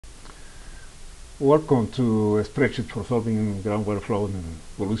Welcome to a spreadsheet for solving groundwater flow and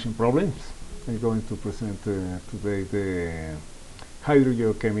pollution problems. I'm going to present today the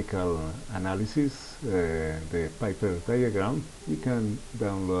hydrogeochemical analysis, the Piper diagram. You can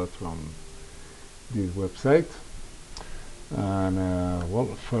download from this website. And well,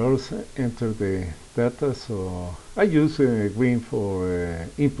 first enter the data. So I use green for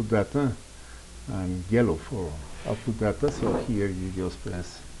input data and yellow for output data. So here you just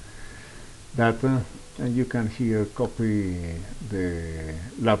press data, and you can here copy the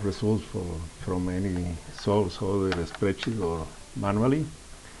lab results from any source or the spreadsheet or manually.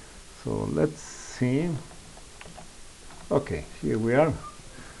 So let's see. Okay, here we are.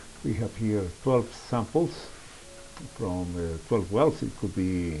 We have here 12 samples from 12 wells. It could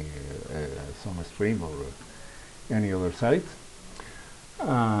be some stream or any other site.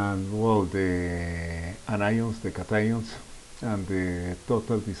 And well, the anions, the cations, and the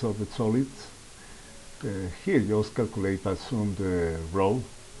total dissolved solids. Here just calculate assumed row,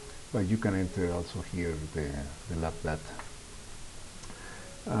 but you can enter also here the lab data.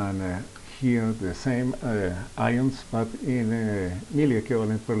 And here the same ions, but in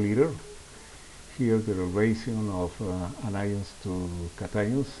milliequivalent per liter. Here the relation of anions to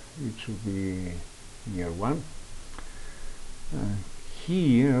cations, it should be near 1.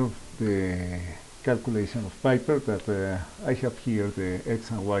 Here the calculation of Piper, that I have here the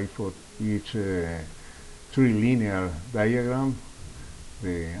X and Y for each trilinear diagram,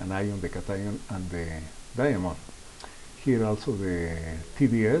 the anion, the cation, and the diamond. Here also the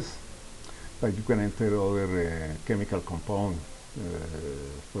TDS, but you can enter other chemical compound.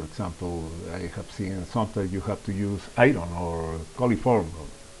 For example, I have seen sometimes you have to use iron or coliform.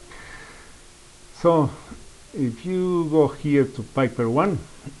 So if you go here to Piper 1,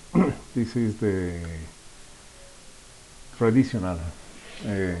 this is the traditional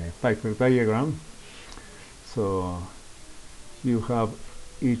Piper diagram. So you have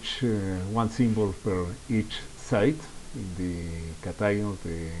each one symbol per each site in the cations,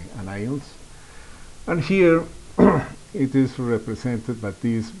 the anions, and here it is represented by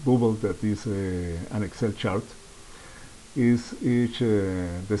this bubble that is an Excel chart. Is each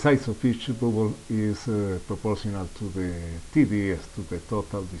the size of each bubble is proportional to the TDS, to the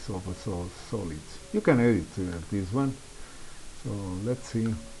total dissolved solids. You can edit this one. So let's see.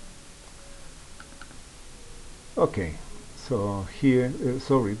 Okay, so here,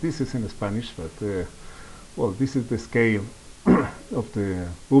 sorry, this is in Spanish, but well, this is the scale of the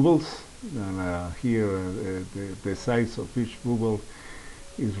bubbles, and here the size of each bubble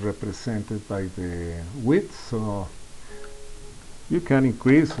is represented by the width. So you can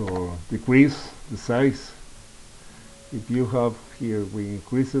increase or decrease the size. If you have here, we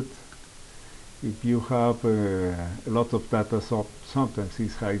increase it. If you have a lot of data, so sometimes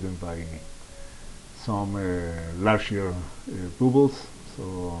it's hidden by some larger bubbles,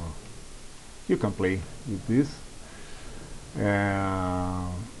 so you can play with this.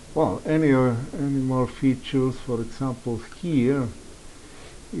 Well, any more features? For example, here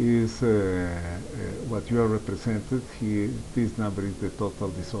is what you are represented here. This number is the total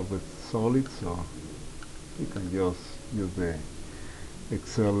dissolved solid, so you can just use the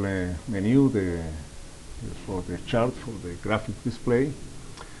Excel menu for the chart, for the graphic display.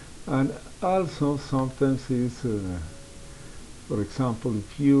 And also sometimes is, for example,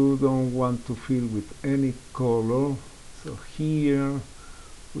 if you don't want to fill with any color, so here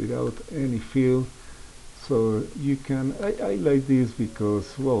without any fill, so you can, I like this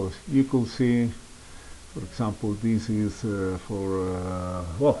because, well, you could see, for example, this is for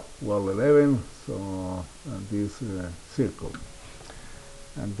well 11, so, and this circle,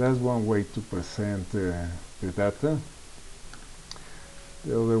 and that's one way to present the data.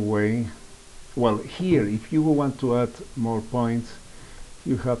 The other way, well, here if you want to add more points,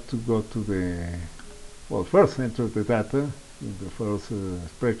 you have to go to the, well, first enter the data in the first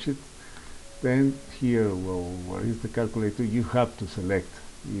spreadsheet. Then here, well, where is the calculator, you have to select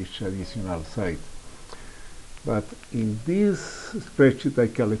each additional site. But in this spreadsheet I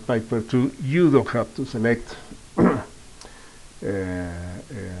call it Piper 2, you don't have to select.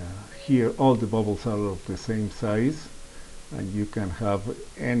 Here all the bubbles are of the same size, and you can have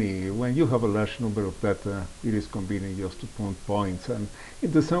any, when you have a large number of data, it is convenient just to put points. And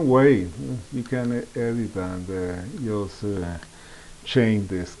in the same way, you can edit and just change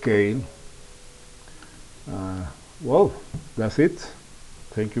the scale. Well, that's it.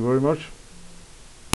 Thank you very much.